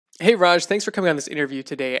Hey Raj, thanks for coming on this interview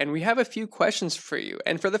today. And we have a few questions for you.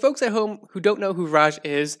 And for the folks at home who don't know who Raj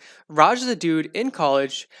is a dude in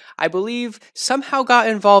college, I believe somehow got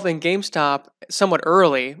involved in GameStop somewhat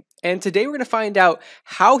early. And today we're going to find out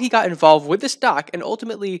how he got involved with the stock and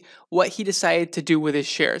ultimately what he decided to do with his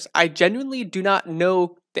shares. I genuinely do not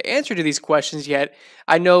know the answer to these questions yet.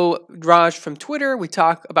 I know Raj from Twitter, we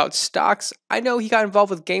talk about stocks. I know he got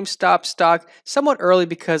involved with GameStop stock somewhat early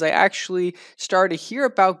because I actually started to hear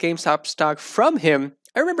about GameStop stock from him.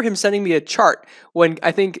 I remember him sending me a chart when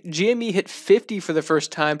I think GME hit 50 for the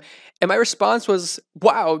first time, and my response was,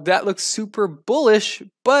 wow, that looks super bullish,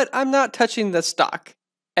 but I'm not touching the stock.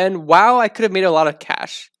 And wow, I could have made a lot of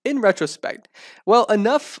cash in retrospect. Well,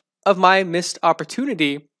 enough of my missed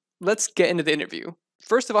opportunity. Let's get into the interview.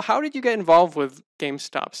 First of all, how did you get involved with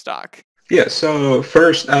GameStop stock? Yeah, so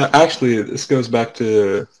first, actually, this goes back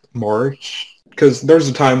to March, because there was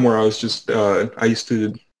a time where I was just, I used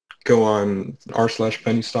to go on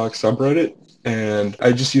r/penny stock subreddit, and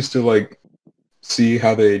I just used to, see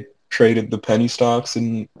how they traded the penny stocks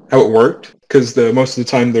and how it worked, because most of the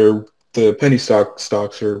time the penny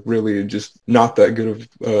stocks are really just not that good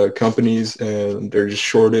of companies, and they're just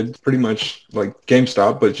shorted, pretty much like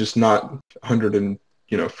GameStop, but just not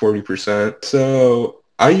 140%. So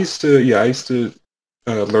I used to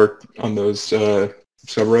lurk on those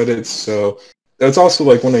subreddits. So that's also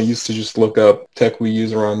like when I used to just look up tech we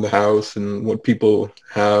use around the house and what people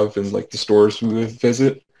have and like the stores we would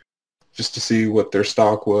visit, just to see what their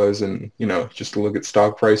stock was, and just to look at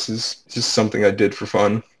stock prices. It's just something I did for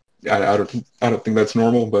fun. I don't think that's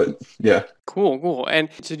normal, but yeah. Cool. And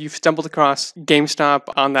so you stumbled across GameStop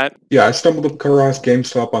on that? Yeah, I stumbled across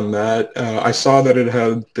GameStop on that. I saw that it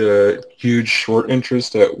had the huge short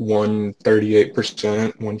interest at 138%,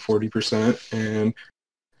 140%, and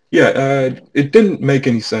yeah, it didn't make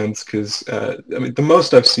any sense because I mean the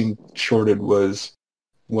most I've seen shorted was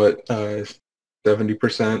what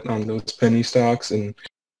 70% on those penny stocks, and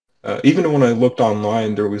even when I looked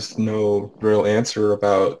online, there was no real answer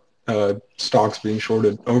about stocks being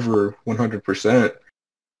shorted over 100%,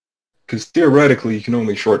 because theoretically you can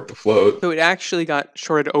only short the float. So it actually got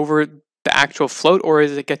shorted over the actual float, or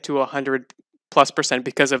does it get to 100+%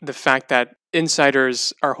 because of the fact that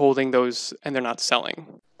insiders are holding those and they're not selling?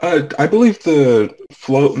 I believe the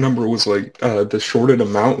float number was the shorted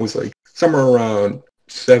amount was like somewhere around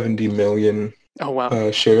 70 million Oh, wow.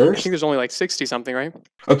 I shares. think there's only like 60 something, right?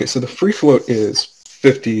 Okay, so the free float is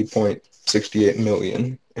 50.68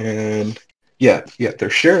 million, and yeah, their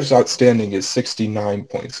shares outstanding is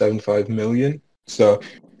 69.75 million. So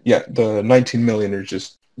yeah, the 19 million are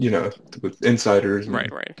just, with insiders, and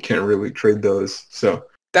Right. can't really trade those. So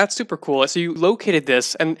That's super cool. So you located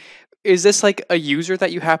this, and is this like a user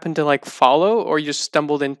that you happen to like follow, or you just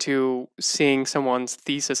stumbled into seeing someone's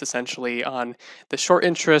thesis essentially on the short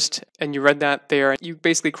interest and you read that there? You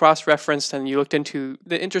basically cross-referenced and you looked into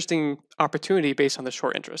the interesting opportunity based on the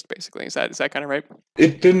short interest, basically. Is that kind of right?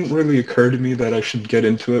 it didn't really occur to me that I should get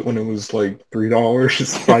into it when it was like $3,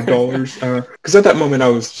 $5, because at that moment I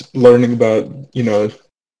was learning about,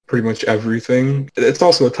 pretty much everything. It's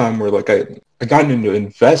also a time where I got into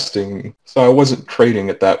investing, so I wasn't trading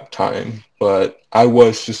at that time, but I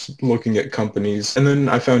was just looking at companies. And then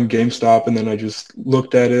I found GameStop, and then I just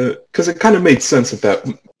looked at it because it kind of made sense at that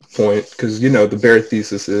point, because the bear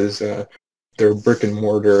thesis is they're brick and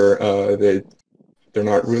mortar, they're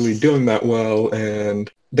not really doing that well,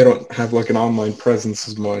 and they don't have like an online presence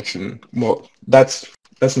as much. And well, that's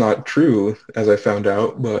not true, as I found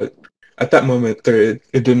out, but at that moment, it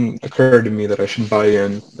didn't occur to me that I should buy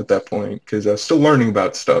in at that point, because I was still learning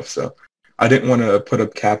about stuff. So I didn't want to put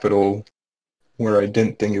up capital where I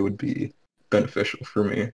didn't think it would be beneficial for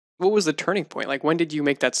me. What was the turning point? Like, when did you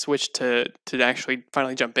make that switch to actually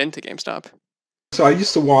finally jump into GameStop? So I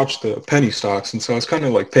used to watch the penny stocks, and so I was kind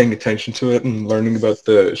of like paying attention to it and learning about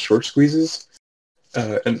the short squeezes,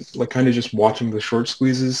 and like kind of just watching the short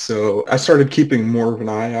squeezes. So I started keeping more of an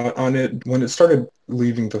eye out on it when it started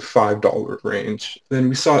leaving the $5 range. Then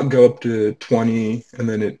we saw it go up to 20, and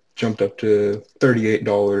then it jumped up to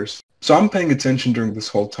 $38. So I'm paying attention during this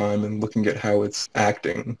whole time and looking at how it's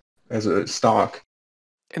acting as a stock.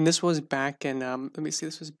 And this was back in, let me see,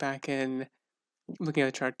 this was back in, I'm looking at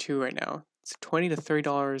the chart too right now. It's $20 to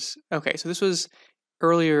 $30. Okay, so this was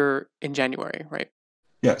earlier in January, right?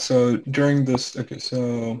 Yeah, so during this, okay,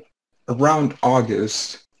 so around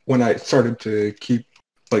August, when I started to keep,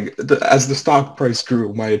 as the stock price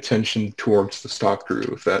grew, my attention towards the stock grew,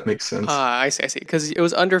 if that makes sense. I see. Because it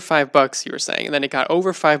was under $5, you were saying, and then it got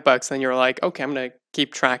over $5, and then you're like, okay, I'm gonna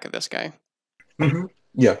keep track of this guy.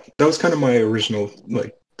 Yeah, that was kind of my original,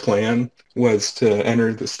 plan was to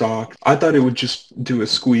enter the stock. I thought it would just do a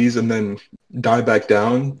squeeze and then die back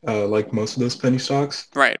down, like most of those penny stocks.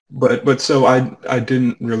 Right. But so I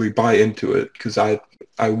didn't really buy into it because I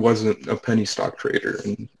wasn't a penny stock trader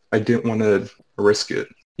and I didn't want to risk it.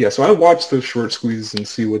 Yeah, so I watched those short squeezes and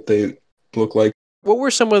see what they look like. What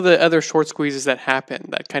were some of the other short squeezes that happened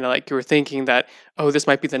that kind of like you were thinking that, oh, this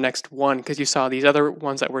might be the next one because you saw these other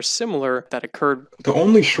ones that were similar that occurred? The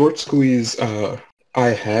only short squeeze I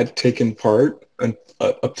had taken part in,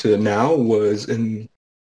 up to now was in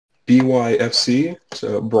BYFC,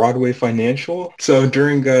 so Broadway Financial. So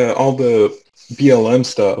during all the BLM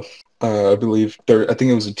stuff, I believe I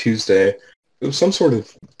think it was a Tuesday. It was some sort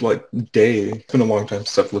of like day. It's been a long time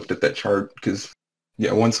since I've looked at that chart because,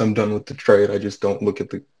 yeah, once I'm done with the trade, I just don't look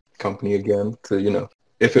at the company again. So,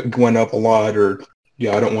 if it went up a lot or,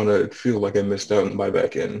 yeah, I don't want to feel like I missed out and buy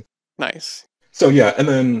back in. Nice. So, yeah, and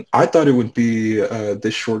then I thought it would be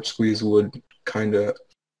this short squeeze would kind of,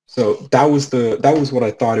 so that was what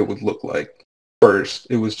I thought it would look like. First,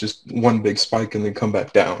 it was just one big spike and then come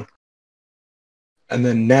back down. And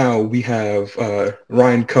then now we have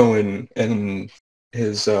Ryan Cohen and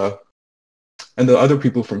his and the other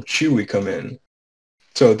people from Chewy come in.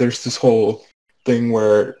 So there's this whole thing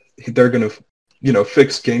where they're gonna,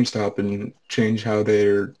 fix GameStop and change how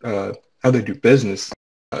they do business,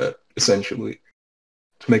 essentially,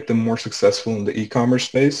 to make them more successful in the e-commerce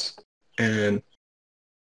space. And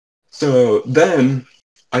so then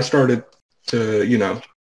I started to,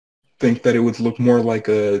 think that it would look more like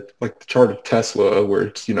the chart of Tesla, where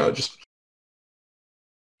it's, just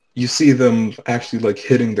you see them actually like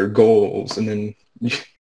hitting their goals, and then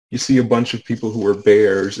you see a bunch of people who are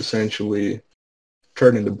bears essentially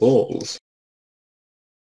turn into bulls.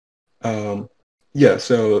 Yeah,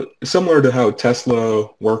 so similar to how Tesla,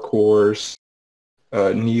 Workhorse,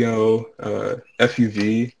 Neo,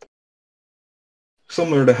 FUV,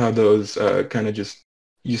 similar to how those kind of just,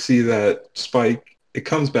 you see that spike, it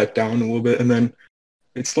comes back down a little bit, and then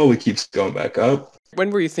it slowly keeps going back up. When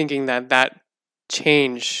were you thinking that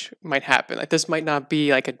change might happen? Like this might not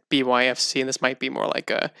be like a BYFC, and this might be more like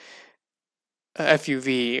a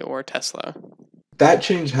FUV or Tesla. That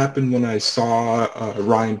change happened when I saw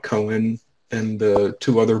Ryan Cohen and the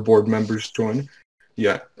two other board members join.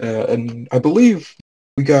 Yeah, and I believe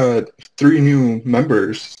we got 3 new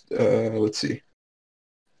members, let's see,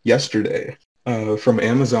 yesterday from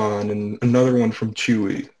Amazon and another one from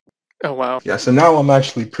Chewy. Oh, wow. Yeah, so now I'm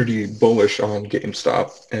actually pretty bullish on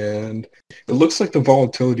GameStop, and it looks like the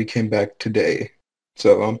volatility came back today.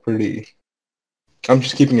 So I'm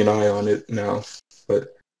just keeping an eye on it now.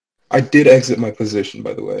 But I did exit my position,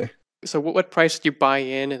 by the way. So what price did you buy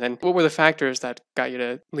in, and then what were the factors that got you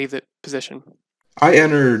to leave the position? I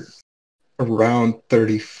entered around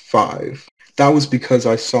 35. That was because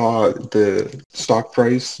I saw the stock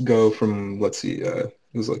price go from, let's see, it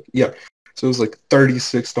was like, yeah, so it was like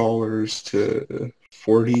 $36 to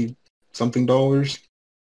 40 something dollars.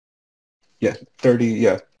 Yeah, 30,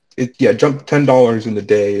 yeah. It jumped $10 in the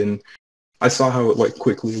day, and I saw how it like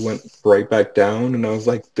quickly went right back down, and I was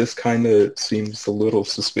like, this kind of seems a little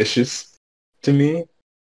suspicious to me.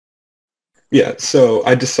 Yeah, so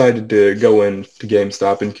I decided to go into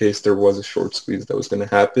GameStop in case there was a short squeeze that was going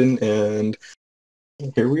to happen, and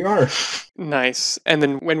here we are. Nice. And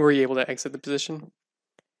then when were you able to exit the position?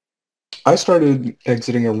 I started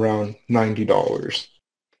exiting around $90.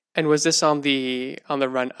 And was this on the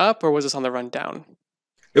run up, or was this on the run down?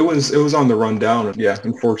 It was on the rundown, yeah,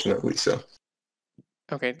 unfortunately so.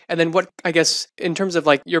 Okay. And then what, I guess, in terms of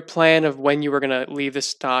like your plan of when you were going to leave the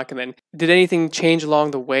stock, and then did anything change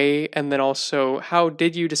along the way? And then also, how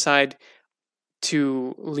did you decide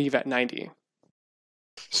to leave at 90?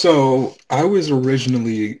 So I was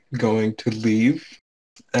originally going to leave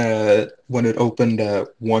when it opened at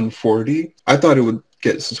 140. I thought it would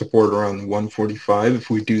get support around 145 if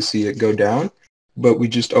we do see it go down, but we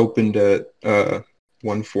just opened at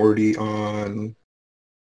 140 on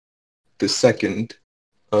the 2nd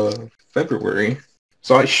of February.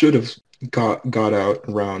 So I should have got out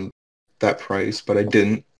around that price, but I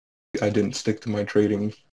didn't. I didn't stick to my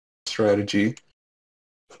trading strategy,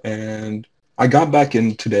 and I got back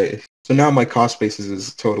in today. So now my cost basis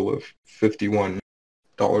is a total of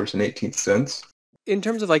 $51.18. In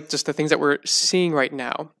terms of like just the things that we're seeing right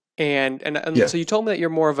now, and Yeah. so you told me that you're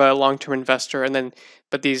more of a long-term investor, and then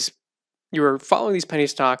but you were following these penny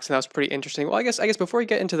stocks, and that was pretty interesting. Well, I guess before we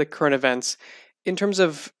get into the current events, in terms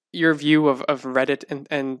of your view of Reddit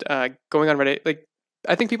and going on Reddit, like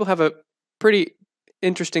I think people have a pretty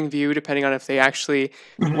interesting view depending on if they actually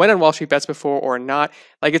went on Wall Street Bets before or not.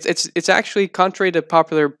 Like it's actually contrary to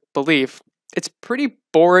popular belief. it's pretty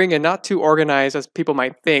boring and not too organized as people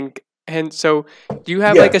might think. And so, do you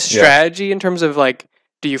have like Yeah, a yeah. strategy in terms of like,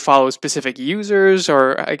 do you follow specific users,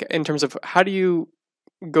 or like, in terms of how do you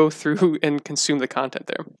go through and consume the content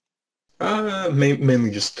there?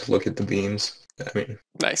 Mainly just to look at the beams. I mean,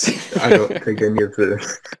 Nice. I don't take any of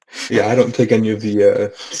the, yeah, I don't take any of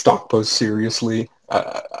the stock posts seriously.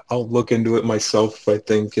 I'll look into it myself if I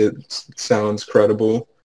think it sounds credible,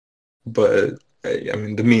 but I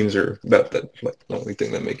mean, the memes are that like the only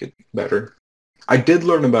thing that make it better. I did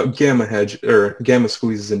learn about gamma hedge or gamma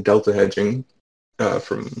squeezes and delta hedging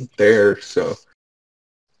from there, so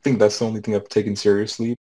I think that's the only thing I've taken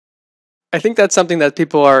seriously. I think that's something that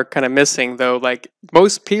people are kind of missing, though. Like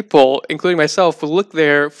most people, including myself, will look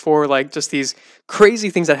there for like just these crazy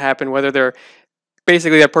things that happen, whether they're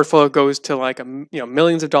basically their portfolio goes to like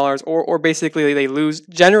millions of dollars, or basically they lose.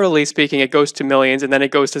 Generally speaking, it goes to millions and then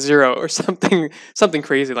it goes to zero or something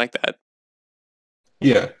crazy like that.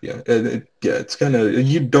 Yeah, yeah, yeah. It's kind of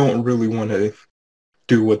you don't really want to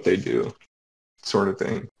do what they do, sort of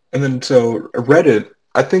thing. And then so Reddit,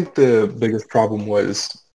 I think the biggest problem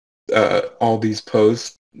was all these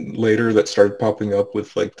posts later that started popping up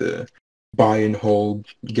with like the buy and hold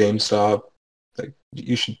GameStop, like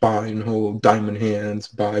you should buy and hold diamond hands,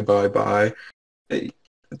 buy. Eh,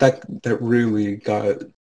 that really got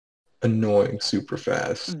annoying super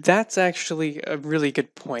fast. That's actually a really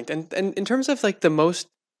good point. And in terms of like the most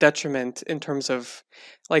detriment in terms of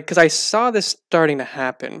like, because I saw this starting to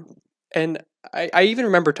happen, and I even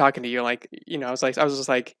remember talking to you, like, I was just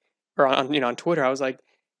like, or on, on Twitter, I was like,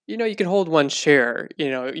 you can hold one share,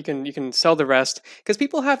 you can sell the rest, because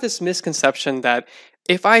people have this misconception that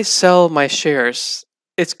if I sell my shares,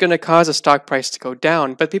 it's going to cause a stock price to go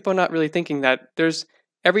down, but people are not really thinking that there's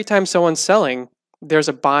every time someone's selling, there's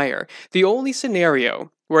a buyer. The only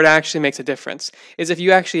scenario where it actually makes a difference is if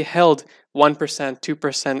you actually held 1%,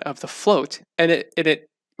 2% of the float, and it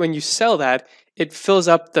when you sell that, it fills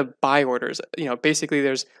up the buy orders. Basically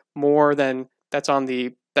there's more than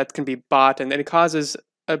that can be bought, and then it causes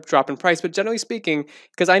a drop in price. But generally speaking,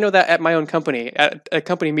 because I know that at my own company, at a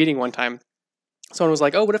company meeting one time, someone was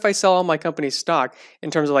like, "Oh, what if I sell all my company's stock in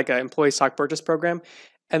terms of like an employee stock purchase program?"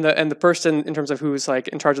 And the person in terms of who's like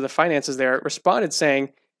in charge of the finances there responded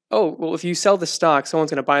saying, "Oh, well, if you sell the stock,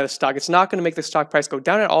 someone's going to buy the stock. It's not going to make the stock price go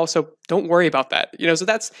down at all. So don't worry about that." So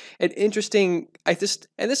that's an interesting.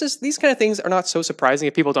 These kind of things are not so surprising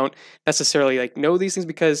if people don't necessarily like know these things,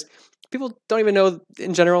 because people don't even know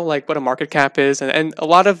in general like what a market cap is, and a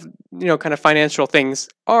lot of kind of financial things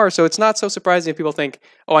are. So it's not so surprising if people think,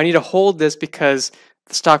 "Oh, I need to hold this because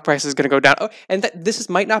the stock price is going to go down." Oh, and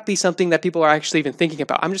might not be something that people are actually even thinking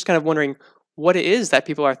about. I'm just kind of wondering what it is that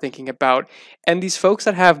people are thinking about. And these folks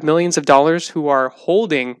that have millions of dollars who are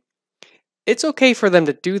holding, it's okay for them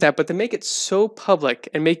to do that, but to make it so public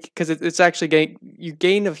and because it's actually you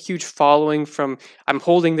gain a huge following from, I'm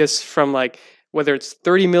holding this from like, whether it's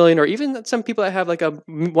 30 million or even some people that have like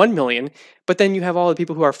 1 million, but then you have all the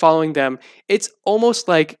people who are following them. It's almost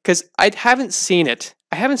like, because I haven't seen it.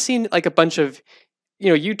 I haven't seen like a bunch of,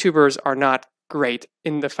 YouTubers are not great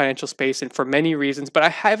in the financial space and for many reasons, but I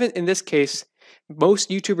haven't, in this case, most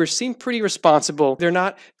YouTubers seem pretty responsible. They're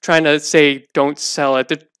not trying to say don't sell it.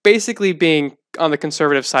 They're basically being on the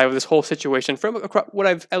conservative side of this whole situation from what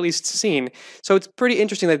I've at least seen. So it's pretty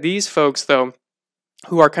interesting that these folks, though,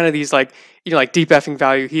 who are kind of these like, like deep effing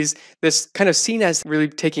value, he's this kind of seen as really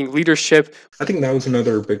taking leadership. I think that was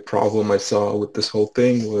another big problem I saw with this whole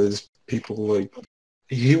thing was people like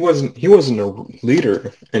he wasn't a leader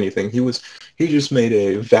or anything. He just made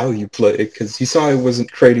a value play because he saw he wasn't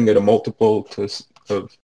trading at a multiple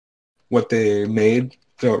of what they made,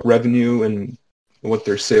 the revenue and what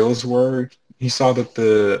their sales were. He saw that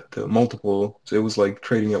the multiple, it was like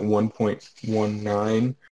trading at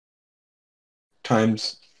 1.19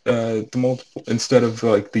 times the multiple instead of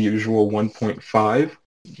like the usual 1.5.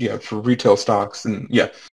 Yeah, for retail stocks. And yeah,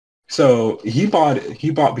 so he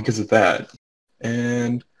bought because of that.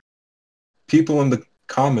 And people in the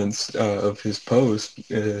comments of his post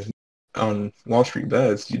on Wall Street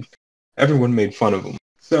Bets, everyone made fun of him.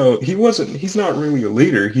 So he's not really a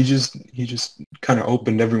leader. He just kind of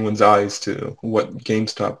opened everyone's eyes to what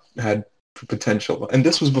GameStop had for potential. And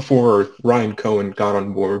this was before Ryan Cohen got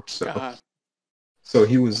on board. So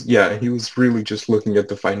he was really just looking at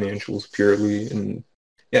the financials purely. And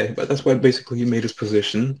yeah, but that's why basically he made his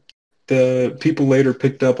position. The people later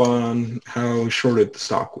picked up on how shorted the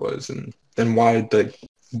stock was, and then why the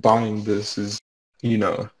buying this is, you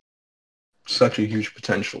know, such a huge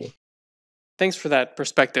potential. Thanks for that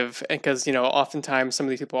perspective, because oftentimes some of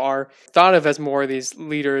these people are thought of as more of these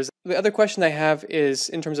leaders. The other question I have is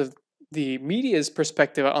in terms of the media's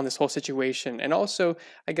perspective on this whole situation. And also,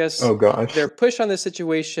 I guess Oh gosh. their push on this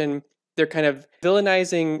situation, they're kind of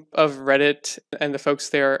villainizing of Reddit and the folks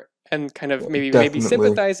there, and kind of maybe Definitely.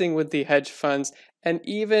 sympathizing with the hedge funds, and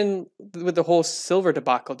even with the whole silver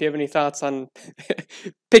debacle. Do you have any thoughts on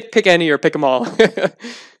pick any or pick them all?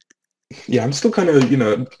 Yeah, I'm still kind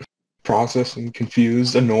of, processing,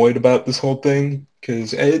 confused, annoyed about this whole thing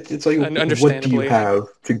because it's like, what do you Understandably. have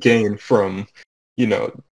to gain from, you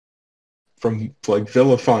know, from like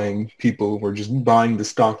vilifying people who are just buying the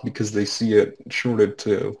stock because they see it shorted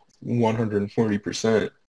to 140%.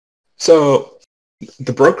 So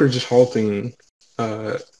the brokerage is halting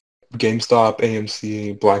GameStop,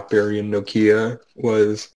 AMC, BlackBerry, and Nokia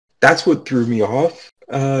that's what threw me off.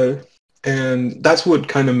 And that's what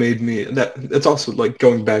kind of made me it's also like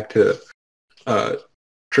going back to uh,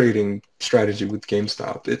 trading strategy with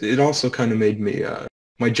GameStop. It also kind of made me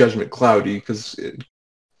my judgment cloudy because it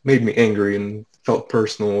made me angry and felt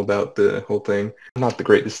personal about the whole thing. Not the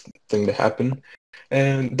greatest thing to happen.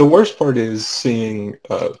 And the worst part is seeing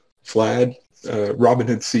Vlad,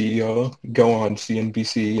 Robinhood CEO, go on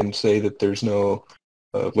CNBC and say that there's no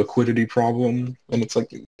liquidity problem. And it's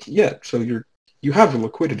like, yeah, so you have a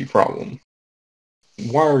liquidity problem.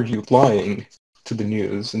 Why are you lying to the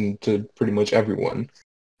news and to pretty much everyone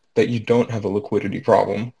that you don't have a liquidity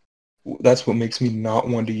problem? That's what makes me not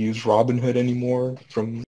want to use Robinhood anymore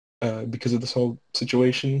because of this whole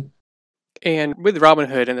situation. And with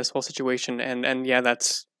Robinhood and this whole situation, and yeah,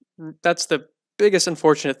 that's the biggest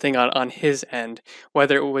unfortunate thing on his end.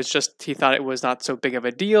 Whether it was just he thought it was not so big of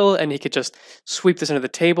a deal and he could just sweep this under the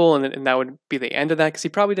table, and that would be the end of that, because he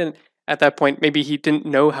probably didn't at that point. Maybe he didn't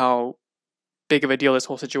know how big of a deal this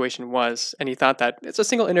whole situation was, and he thought that it's a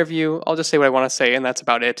single interview. I'll just say what I want to say, and that's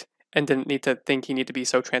about it. And didn't need to think he needed to be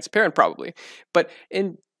so transparent, probably. But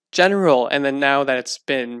in general, and then now that it's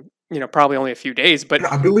been probably only a few days, but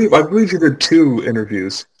I believe you did 2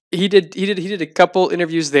 interviews. he did a couple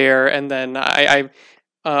interviews there, and then I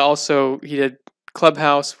also he did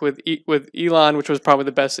Clubhouse with Elon, which was probably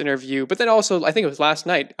the best interview. But then also I think it was last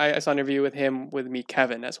night I saw an interview with him with Meet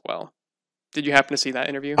Kevin as well. Did you happen to see that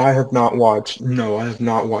interview? I have not watched. No, I have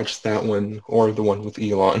not watched that one or the one with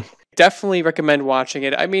Elon. Definitely recommend watching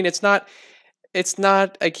it. I mean, it's not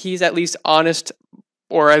like he's at least honest,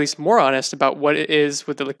 or at least more honest about what it is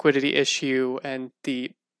with the liquidity issue and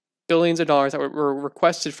the billions of dollars that were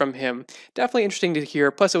requested from him. Definitely interesting to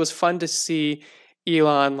hear. Plus, it was fun to see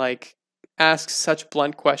Elon like ask such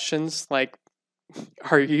blunt questions like,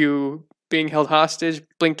 "Are you being held hostage?"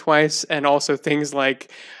 Blink twice, and also things like,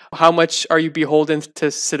 "How much are you beholden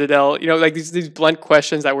to Citadel?" Like these blunt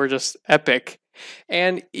questions that were just epic.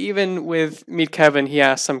 And even with Meet Kevin, he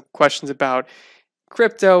asked some questions about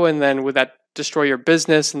crypto, and then would that destroy your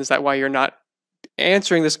business? And is that why you're not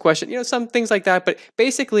answering this question? Some things like that. But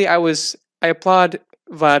basically, I applaud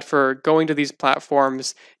Vlad for going to these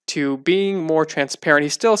platforms, to being more transparent. He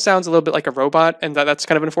still sounds a little bit like a robot, and that's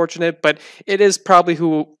kind of unfortunate, but it is probably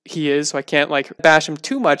who he is, so I can't like bash him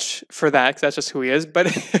too much for that, because that's just who he is.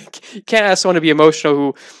 But you can't ask someone to be emotional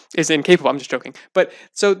who is incapable. I'm just joking. But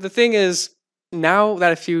so the thing is, now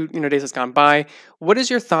that a few days has gone by, what is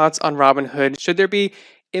your thoughts on Robinhood? Should there be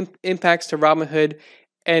impacts to Robinhood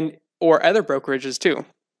and or other brokerages too?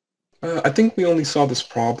 I think we only saw this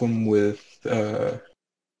problem with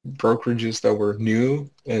brokerages that were new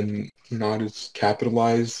and not as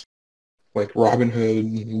capitalized, like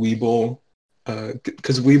Robinhood, Webull,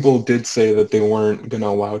 because Webull did say that they weren't going to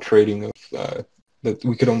allow trading of that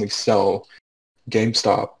we could only sell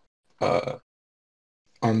GameStop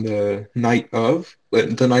on the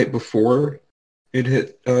night before it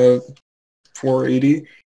hit 480,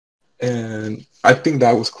 and I think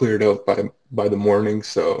that was cleared up by the morning.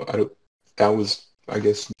 So that was, I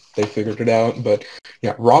guess they figured it out. But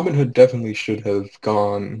yeah, Robinhood definitely should have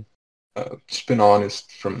gone just been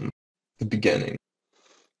honest from the beginning.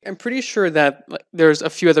 I'm pretty sure that there's a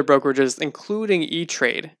few other brokerages, including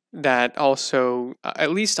Etrade, that also,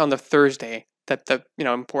 at least on the Thursday, that the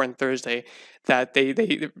important Thursday, that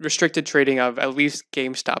they restricted trading of at least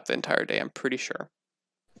GameStop the entire day. I'm pretty sure.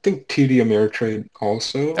 I think TD Ameritrade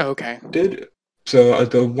also Oh, okay. did. So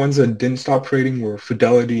the ones that didn't stop trading were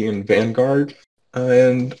Fidelity and Vanguard.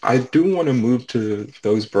 And I do want to move to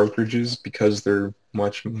those brokerages because they're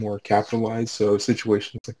much more capitalized. So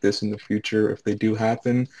situations like this in the future, if they do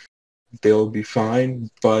happen, they'll be fine.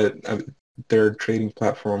 But their trading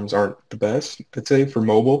platforms aren't the best, I'd say, for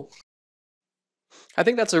mobile. I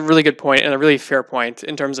think that's a really good point and a really fair point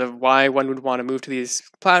in terms of why one would want to move to these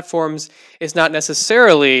platforms. It's not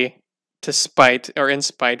necessarily to spite or in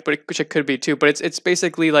spite, which it could be too. But it's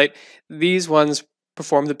basically like these ones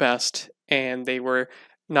performed the best, and they were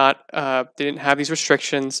not they didn't have these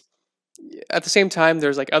restrictions. At the same time,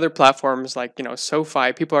 there's like other platforms like,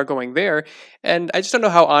 SoFi. People are going there, and I just don't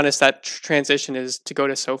know how honest that transition is to go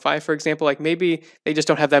to SoFi, for example. Like maybe they just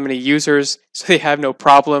don't have that many users, so they have no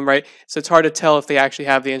problem, right? So it's hard to tell if they actually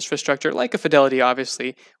have the infrastructure. Like a Fidelity,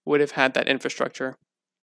 obviously, would have had that infrastructure.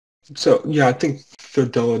 So yeah, I think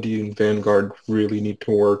Fidelity and Vanguard really need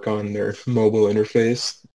to work on their mobile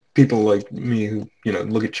interface. People like me who,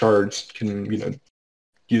 look at charts can,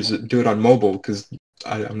 do it on mobile because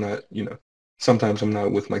I'm not, sometimes I'm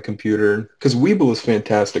not with my computer. Because Webull is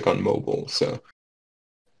fantastic on mobile, so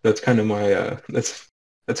that's kind of my that's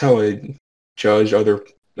how I judge other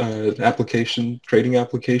trading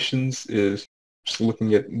applications is just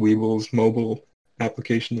looking at Webull's mobile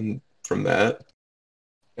application and from that.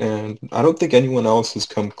 And I don't think anyone else has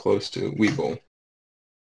come close to Webull.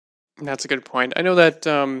 That's a good point. I know that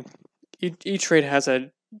Etrade has a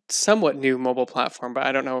somewhat new mobile platform, but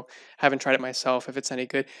I don't know. Haven't tried it myself. If it's any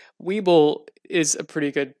good, Webull is a pretty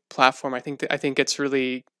good platform. I think it's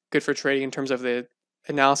really good for trading in terms of the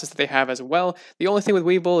analysis that they have as well. The only thing with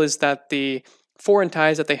Webull is that the foreign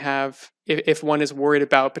ties that they have, if one is worried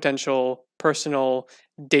about potential personal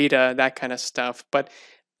data, that kind of stuff. But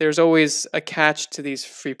there's always a catch to these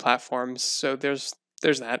free platforms. So there's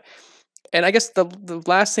that. And I guess the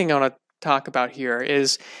last thing I want to talk about here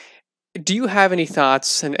is, do you have any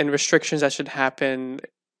thoughts and restrictions that should happen?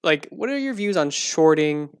 Like, what are your views on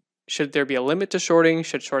shorting? Should there be a limit to shorting?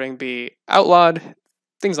 Should shorting be outlawed?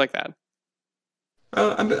 Things like that.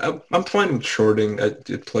 I'm fine with shorting. It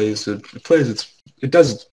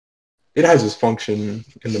has its function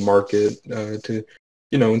in the market to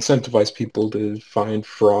incentivize people to find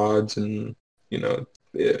frauds and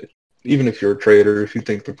eh, even if you're a trader, if you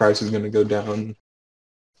think the price is going to go down,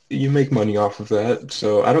 you make money off of that.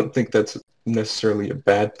 So I don't think that's necessarily a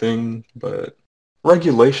bad thing. But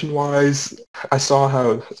regulation-wise, I saw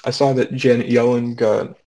that Janet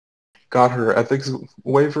Yellen got her ethics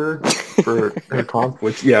waiver for her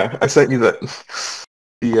conflicts. Yeah, I sent you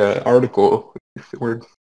the article where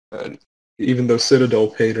even though Citadel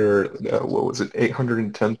paid her what was it,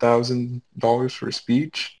 $810,000 for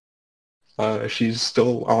speech, she's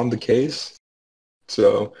still on the case.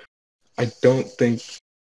 So I don't think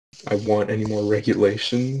I want any more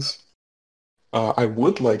regulations. I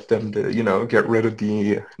would like them to, get rid of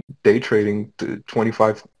the day trading to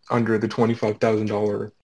under the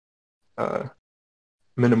 $25,000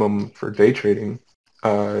 minimum for day trading.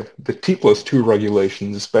 The T+2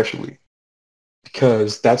 regulations especially,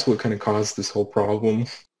 because that's what kind of caused this whole problem.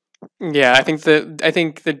 Yeah, I think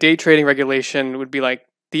the day trading regulation would be like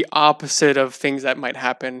the opposite of things that might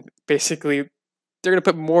happen. Basically, they're going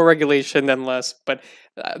to put more regulation than less. But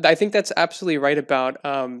I think that's absolutely right about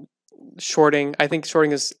shorting. I think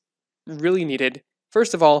shorting is really needed.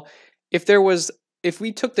 First of all, if there was if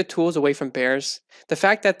we took the tools away from bears, the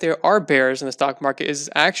fact that there are bears in the stock market is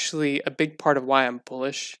actually a big part of why I'm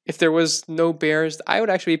bullish. If there was no bears, I would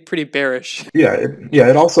actually be pretty bearish.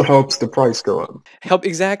 It also helps the price go up.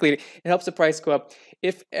 Exactly. It helps the price go up.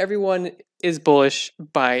 If everyone is bullish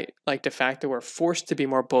by like de facto or forced to be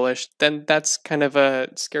more bullish, then that's kind of a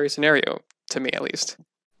scary scenario to me, at least.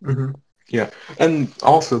 Hmm. Yeah, and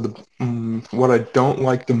also what I don't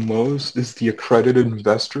like the most is the accredited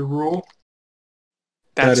investor rule.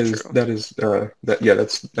 That's true. That's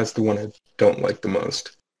the one I don't like the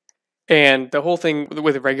most. And the whole thing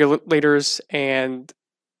with regulators and,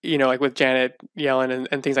 like with Janet Yellen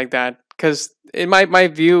and things like that, because in my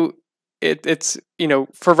view, it's,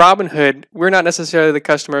 for Robinhood, we're not necessarily the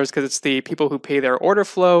customers because it's the people who pay their order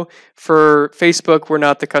flow. For Facebook, we're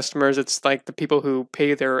not the customers. It's like the people who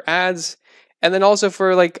pay their ads. And then also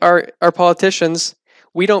for like our politicians,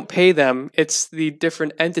 we don't pay them. It's the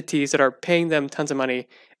different entities that are paying them tons of money.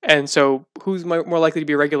 And so, who's more likely to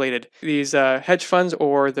be regulated? These hedge funds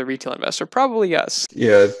or the retail investor? Probably us.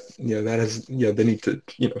 They need to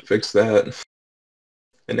fix that.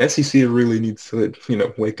 And SEC really needs to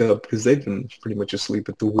wake up because they've been pretty much asleep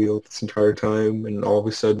at the wheel this entire time, and all of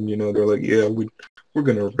a sudden they're like, yeah, we're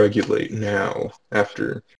gonna regulate now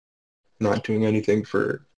after not doing anything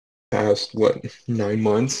for past 9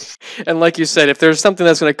 months. And like you said, if there's something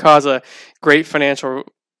that's going to cause a great financial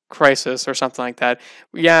crisis or something like that,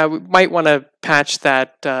 yeah, we might want to patch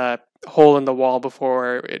that hole in the wall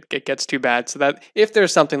before it gets too bad. So that if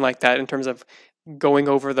there's something like that in terms of going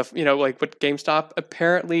over the, like with GameStop,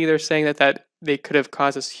 apparently they're saying that they could have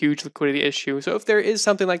caused this huge liquidity issue. So if there is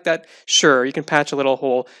something like that, sure, you can patch a little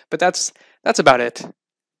hole, but that's about it.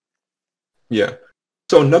 Yeah.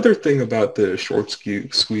 So another thing about the short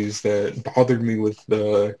squeeze that bothered me with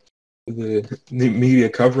the media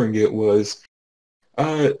covering it was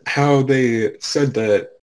how they said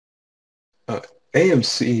that uh,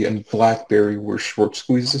 AMC and BlackBerry were short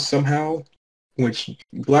squeezes somehow, which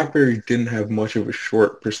BlackBerry didn't have much of a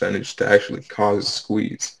short percentage to actually cause a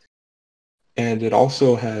squeeze. And it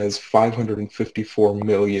also has 554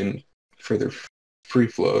 million for their free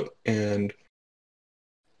float, and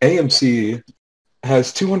AMC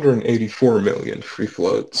has 284 million free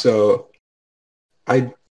float. So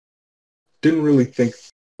I didn't really think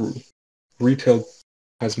retail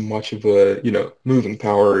has much of a moving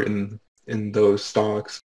power in those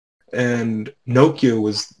stocks. And Nokia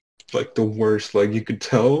was like the worst. Like you could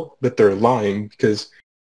tell that they're lying because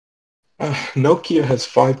Nokia has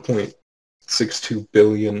 5.62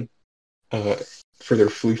 billion uh, for their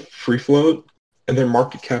free float, and their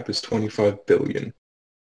market cap is 25 billion,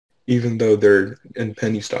 even though they're in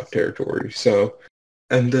penny stock territory. So,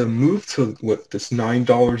 and the move to this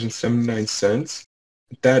 $9.79,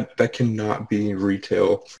 that cannot be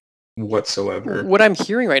retail whatsoever. What I'm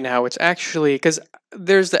hearing right now, it's actually because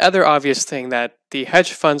there's the other obvious thing that the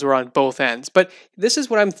hedge funds were on both ends. But this is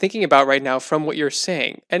what I'm thinking about right now from what you're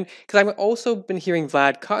saying. And because I've also been hearing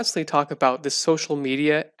Vlad constantly talk about this social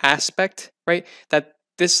media aspect, right? That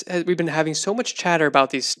we've been having so much chatter about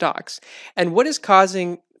these stocks. And what is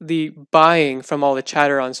causing the buying from all the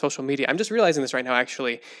chatter on social media? I'm just realizing this right now,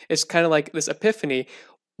 actually. It's kind of like this epiphany.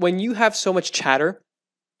 When you have so much chatter,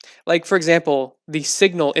 like, for example, the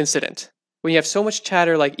Signal incident. When you have so much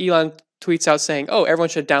chatter, like Elon tweets out saying, oh, everyone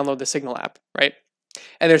should download the Signal app, right?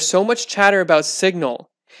 And there's so much chatter about Signal,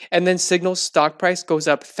 and then Signal's stock price goes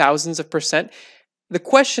up thousands of percent. The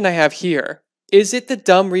question I have here, is it the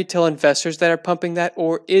dumb retail investors that are pumping that,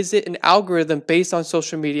 or is it an algorithm based on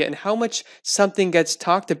social media and how much something gets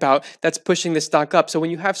talked about that's pushing the stock up? So when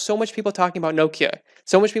you have so much people talking about Nokia,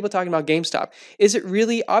 so much people talking about GameStop, is it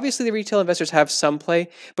really, obviously the retail investors have some play,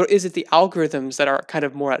 but is it the algorithms that are kind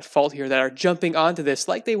of more at fault here, that are jumping onto this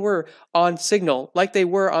like they were on Signal, like they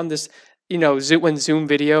were on this, when Zoom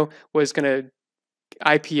Video was going to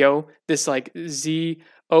IPO, this like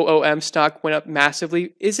ZOOM stock went up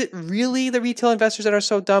massively. Is it really the retail investors that are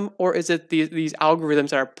so dumb, or is it these algorithms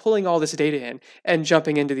that are pulling all this data in and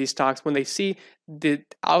jumping into these stocks when they see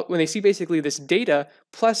basically this data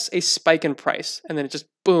plus a spike in price, and then it just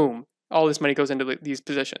boom, all this money goes into these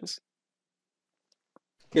positions?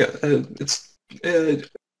 Yeah, it's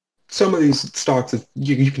some of these stocks that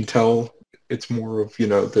you can tell it's more of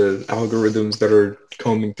the algorithms that are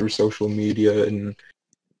combing through social media and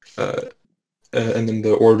then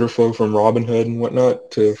the order flow from Robinhood and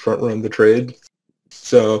whatnot to front run the trade.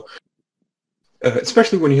 So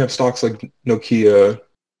especially when you have stocks like Nokia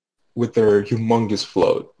with their humongous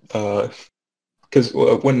float, because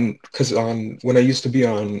when I used to be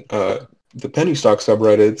on the penny stock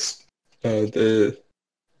subreddits, the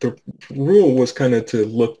rule was kind of to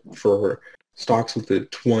look for stocks with a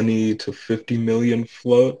 20 to 50 million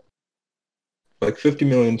float. Like 50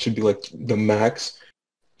 million should be like the max.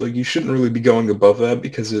 Like you shouldn't really be going above that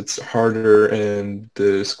because it's harder and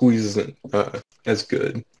the squeeze isn't as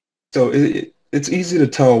good. So it's easy to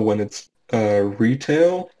tell when it's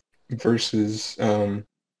retail versus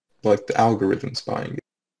like the algorithms buying it.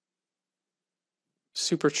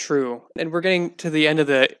 Super true. And we're getting to the end of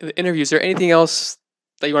the interview. Is there anything else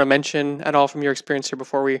that you want to mention at all from your experience here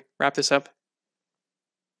before we wrap this up?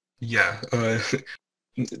 Yeah,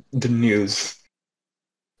 the news.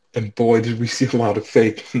 And boy, did we see a lot of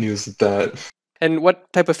fake news at that. And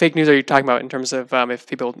what type of fake news are you talking about in terms of if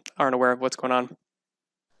people aren't aware of what's going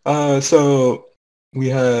on? So we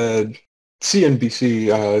had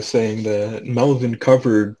CNBC saying that Melvin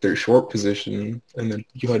covered their short position, and then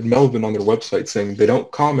you had Melvin on their website saying they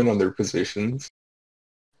don't comment on their positions.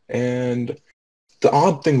 And the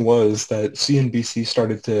odd thing was that CNBC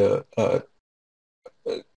started to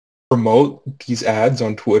promote these ads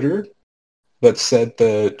on Twitter that said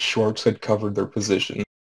that shorts had covered their position.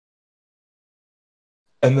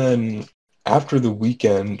 And then after the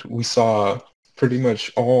weekend, we saw pretty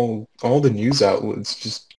much all the news outlets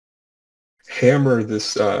just hammer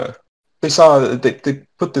this. They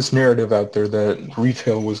put this narrative out there that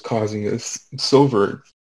retail was causing this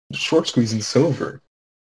short squeeze in silver,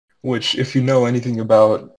 which if you know anything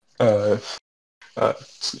about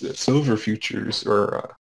silver futures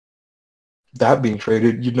or that being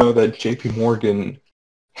traded, you know that JP Morgan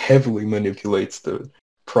heavily manipulates the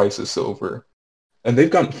price of silver. And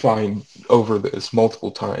they've gotten fined over this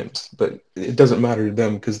multiple times, but it doesn't matter to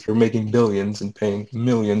them because they're making billions and paying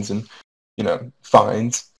millions in,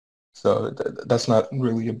 fines. So that's not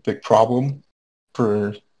really a big problem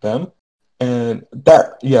for them. And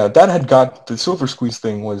that had got the silver squeeze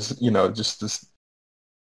thing was, just this,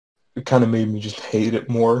 it kind of made me just hate it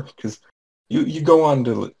more because you go on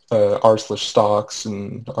to r/stocks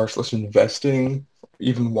and r/investing,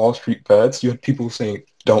 even Wall Street bets, you had people saying,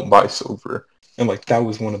 don't buy silver. And like that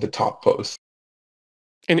was one of the top posts.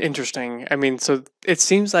 And interesting. I mean, so it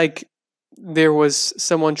seems like there was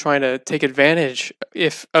someone trying to take advantage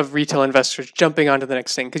if of retail investors jumping onto the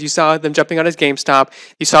next thing, because you saw them jumping on his GameStop,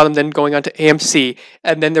 you saw them then going on to AMC,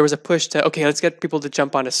 and then there was a push to, okay, let's get people to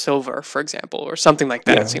jump onto silver, for example, or something like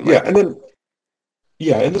that. It Yeah, seemed yeah, like. and then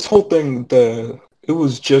and this whole thing, it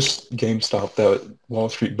was just GameStop that Wall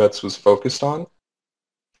Street Bets was focused on,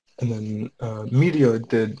 and then media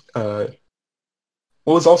did.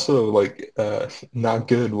 What was also like not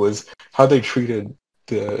good was how they treated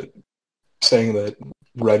the saying that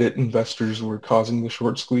Reddit investors were causing the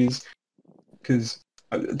short squeeze, because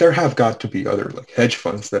there have got to be other like hedge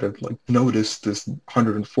funds that have like noticed this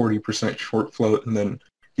 140% short float, and then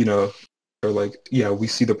you know they're like, yeah, we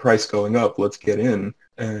see the price going up, let's get in,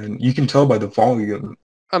 and you can tell by the volume.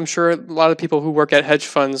 I'm sure a lot of people who work at hedge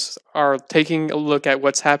funds are taking a look at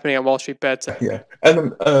what's happening at Wall Street Bets. Yeah,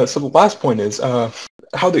 and then so the last point is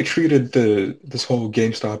how they treated this whole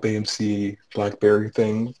GameStop, AMC, BlackBerry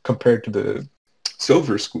thing compared to the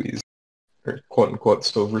silver squeeze, or quote unquote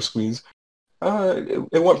silver squeeze.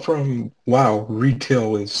 It went from, wow,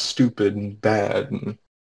 retail is stupid and bad and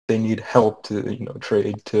they need help to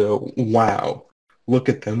trade, to, wow, look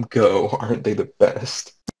at them go, aren't they the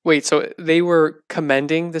best? Wait, so they were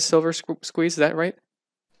commending the silver squeeze, is that right?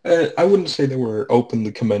 I wouldn't say they were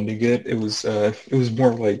openly commending it. It was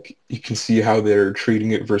more like you can see how they're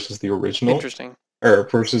treating it versus the original, Interesting. or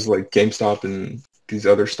versus like GameStop and these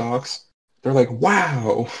other stocks. They're like,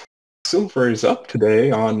 wow, silver is up today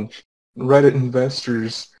on Reddit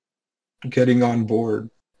investors getting on board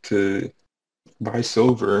to buy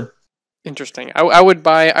silver. Interesting. I would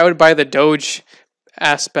buy the Doge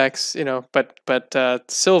aspects, but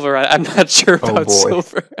silver, I'm not sure Oh about boy,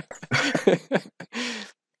 silver.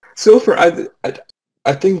 silver.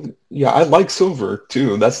 I think, yeah, I like silver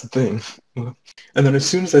too. That's the thing. And then as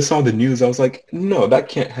soon as I saw the news, I was like, no, that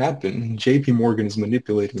can't happen. JP Morgan is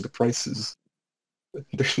manipulating the prices.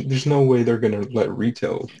 There's no way they're gonna let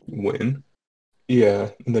retail win. Yeah,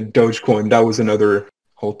 and the Dogecoin, that was another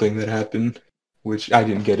whole thing that happened, which I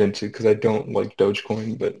didn't get into because I don't like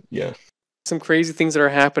Dogecoin, but yeah. Some crazy things that are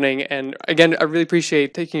happening, and again, I really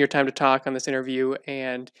appreciate taking your time to talk on this interview.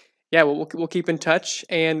 And yeah, we'll keep in touch.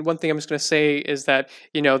 And one thing I'm just going to say is that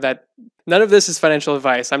that none of this is financial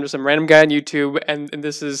advice. I'm just some random guy on YouTube, and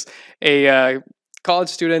this is a college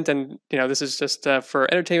student, and this is just for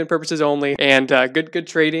entertainment purposes only, and good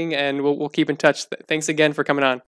trading. And we'll keep in touch. Thanks again for coming on.